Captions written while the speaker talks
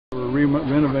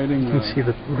renovating. You can see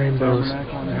the rainbows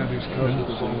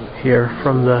here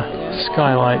from the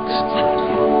skylights.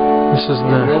 This is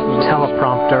the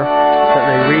teleprompter that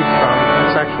they read from.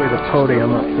 It's actually the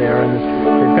podium up there, and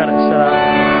they've got it set up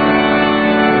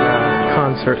in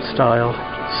concert style.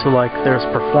 So like there's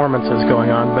performances going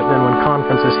on, but then when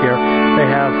conference is here, they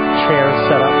have chairs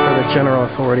set up for the general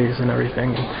authorities and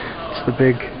everything. It's the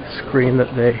big screen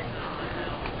that they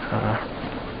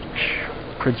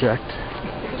project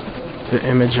the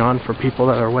image on for people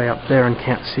that are way up there and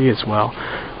can't see as well.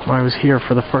 When I was here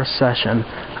for the first session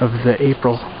of the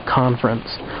April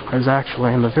conference, I was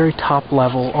actually in the very top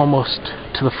level, almost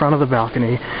to the front of the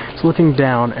balcony. I was looking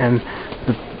down, and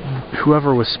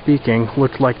whoever was speaking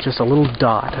looked like just a little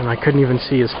dot, and I couldn't even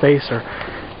see his face or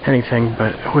anything,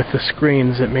 but with the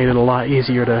screens it made it a lot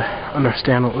easier to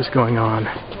understand what was going on.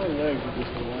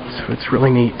 So it's really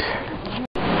neat.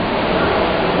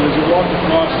 As you walk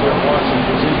across there watching,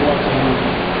 because he's watching you,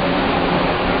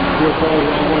 he'll follow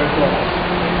you all the way across.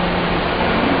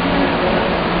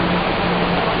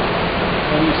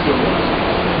 And he's still watching.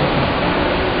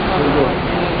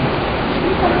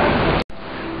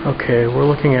 Okay, we're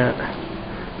looking at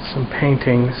some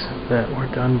paintings that were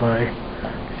done by,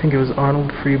 I think it was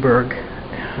Arnold Freeberg,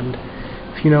 and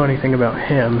if you know anything about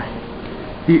him,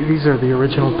 these are the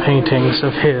original paintings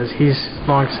of his. He's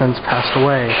long since passed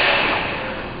away,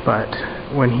 but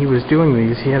when he was doing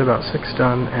these, he had about 6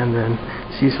 done, and then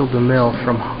Cecil DeMille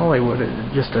from Hollywood,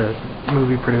 just a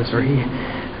movie producer, he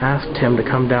asked him to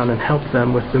come down and help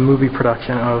them with the movie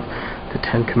production of the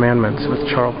 10 Commandments with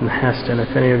Charlton Heston.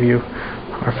 If any of you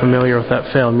are familiar with that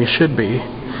film, you should be.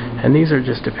 And these are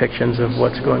just depictions of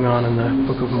what's going on in the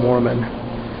Book of Mormon.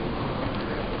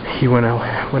 He went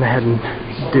ahead and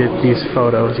did these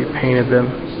photos. He painted them.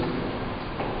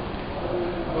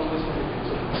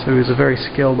 So he was a very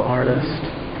skilled artist.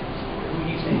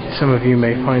 Some of you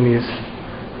may find these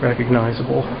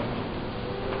recognizable.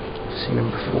 I've seen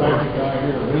him before. The guy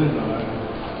here, Lindai,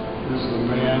 is the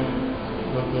man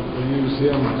that they use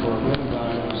him for.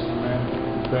 Lindai is the man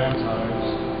who baptized.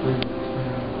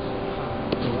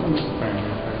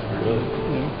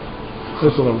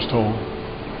 That's what I was told.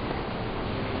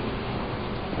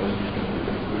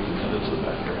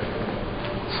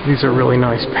 So these are really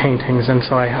nice paintings, and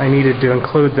so I needed to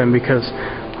include them because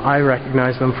I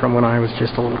recognized them from when I was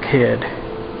just a little kid.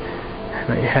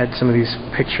 And I had some of these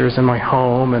pictures in my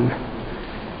home, and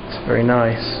it's very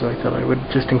nice, so I thought I would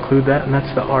just include that, and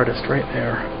that's the artist right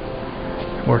there,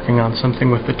 working on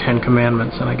something with the 10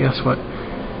 Commandments. And I guess what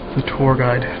the tour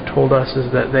guide told us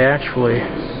is that they actually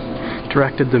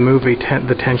directed the movie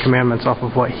The 10 Commandments off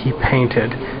of what he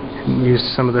painted and used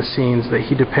some of the scenes that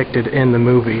he depicted in the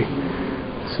movie.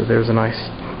 So there's a nice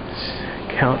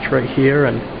couch right here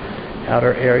and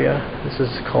outer area. This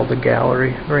is called the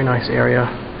gallery. Very nice area.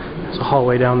 There's a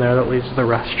hallway down there that leads to the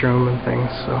restroom and things.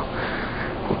 So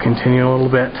we'll continue a little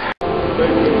bit.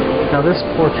 Now this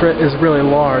portrait is really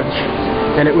large,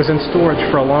 and it was in storage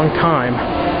for a long time.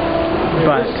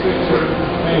 But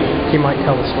he might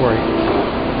tell the story.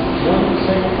 One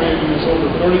single painting is over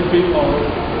 30 feet long.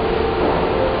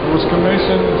 It was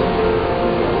commissioned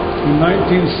in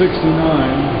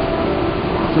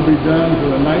 1969 to be done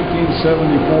for the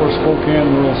 1974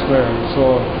 Spokane World's Fair.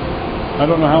 So I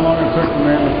don't know how long it took the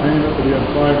man to paint it, but he had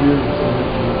 5 years to finish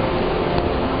it.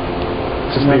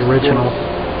 This is the original.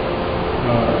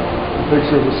 The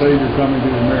picture of the Savior coming to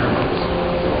the Americas,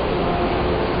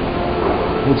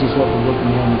 which is what the Book of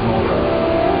Mormon is all about.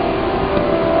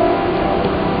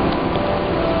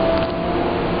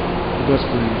 That's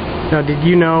pretty neat. Now, did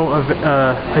you know of,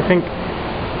 I think,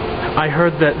 I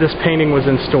heard that this painting was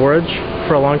in storage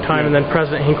for a long time, and then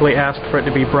President Hinckley asked for it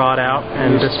to be brought out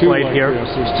and displayed here.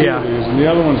 This. There's two of these, and the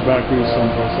other one's back here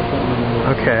someplace. I can't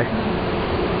remember. Okay.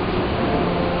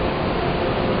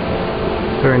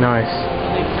 Very nice.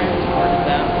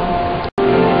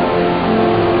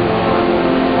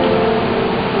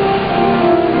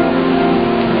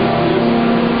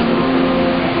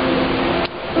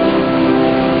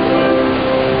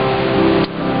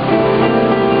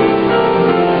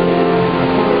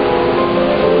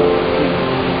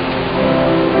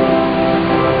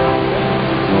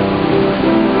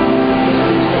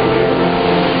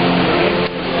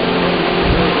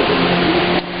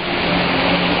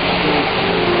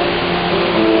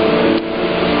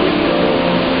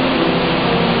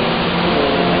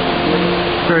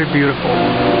 Very beautiful.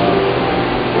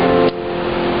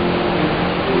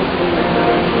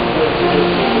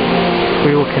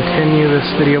 We will continue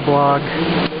this video blog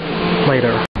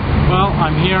later. Well,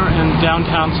 I'm here in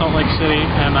downtown Salt Lake City,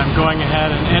 and I'm going ahead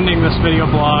and ending this video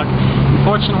blog.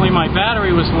 Unfortunately, my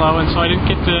battery was low, and so I didn't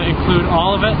get to include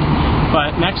all of it,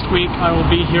 but next week I will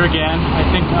be here again. I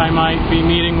think I might be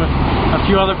meeting with a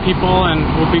few other people, and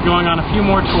we'll be going on a few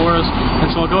more tours,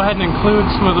 and so I'll go ahead and include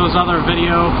some of those other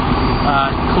video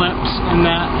clips in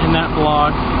that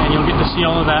blog, and you'll get to see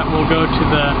all of that. We'll go to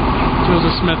the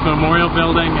Joseph Smith Memorial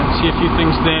Building and see a few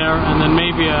things there, and then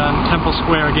maybe Temple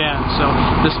Square again. So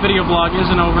this video blog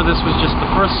isn't over. This was just the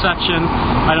first section.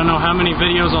 I don't know how many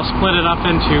videos I'll split it up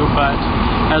into, but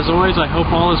as always, I hope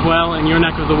all is well in your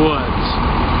neck of the woods.